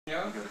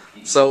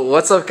So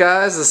what's up,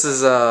 guys? This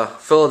is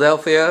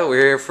Philadelphia.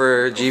 We're here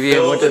for GB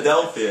and Winter.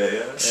 Philadelphia,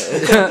 yeah.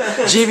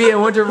 GB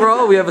and Winter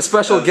Brawl. We have a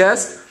special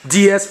guest,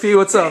 DSP.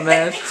 What's up,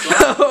 man?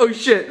 Oh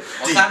shit.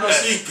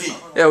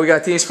 DSP. Yeah, we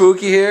got Team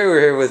Spooky here.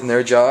 We're here with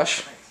Nerd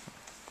Josh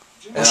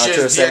and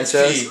Arturo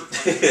Sanchez.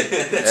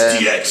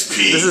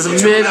 DXP. This is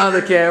mid on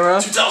the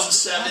camera.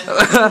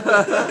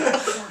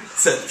 2007.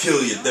 Said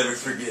kill you, never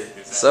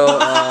forget. So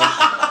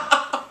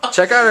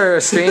check out our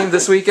stream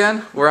this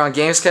weekend. We're on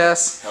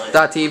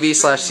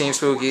Gamescast.tv/Team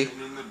Spooky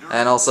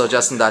and also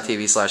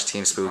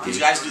Justin.tv/Team Spooky. You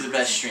guys do the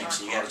best stream,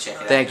 so you gotta check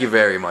it out. Thank you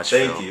very much.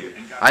 Thank Phil. you.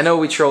 I know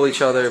we troll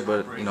each other,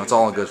 but you know it's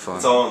all in good fun.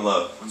 It's all in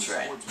love. That's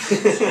right.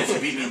 If you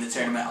beat me in the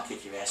tournament, I'll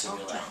kick your ass in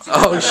real life.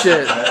 Oh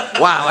shit!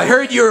 Wow, I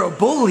heard you're a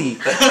bully.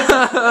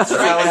 That's right.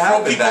 I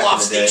throw people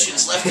off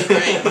stations left and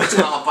right. That's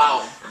what I'm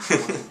about.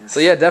 So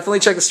yeah,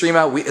 definitely check the stream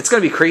out. It's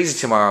gonna be crazy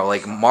tomorrow.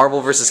 Like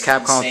Marvel vs.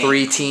 Capcom Insane.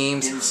 3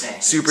 teams,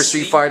 Insane. Super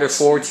Street Fighter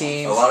 4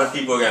 teams. A lot of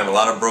people are gonna have a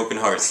lot of broken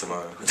hearts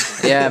tomorrow.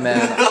 Yeah, man.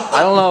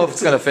 I don't know if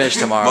it's gonna finish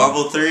tomorrow.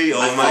 Marvel 3,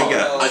 oh my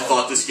god. I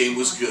thought this game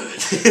was good.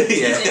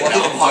 Yeah.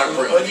 Now I'm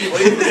heartbroken. What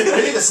do you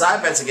think the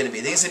side bets are going to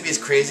be? Think it's going to be as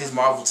crazy as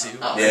Marvel 2?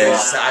 Yeah.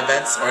 Side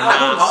bets? Or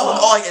not?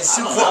 Oh, like it's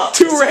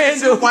Too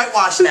random.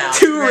 whitewash now.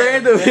 Too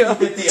random. Yeah.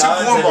 50 odds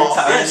every cornball.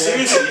 time. Yeah,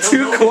 seriously.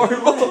 Too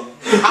cornball.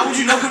 How would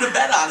you know who to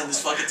bet on in this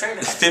fucking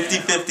tournament?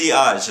 50-50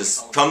 odds.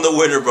 Just come to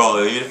winner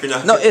brawl, even if you're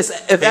not. No, if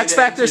X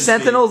Factor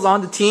Sentinel's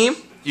on the team,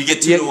 you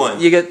get 2 to 1.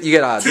 You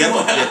get odds. Yep,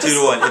 yeah, 2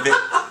 to 1.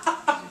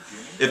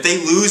 If they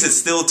lose, it's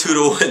still 2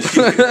 to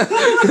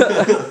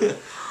 1.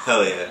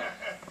 Hell yeah.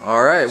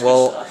 All right.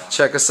 Well,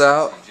 check us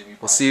out.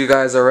 We'll see you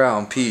guys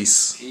around.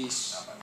 Peace.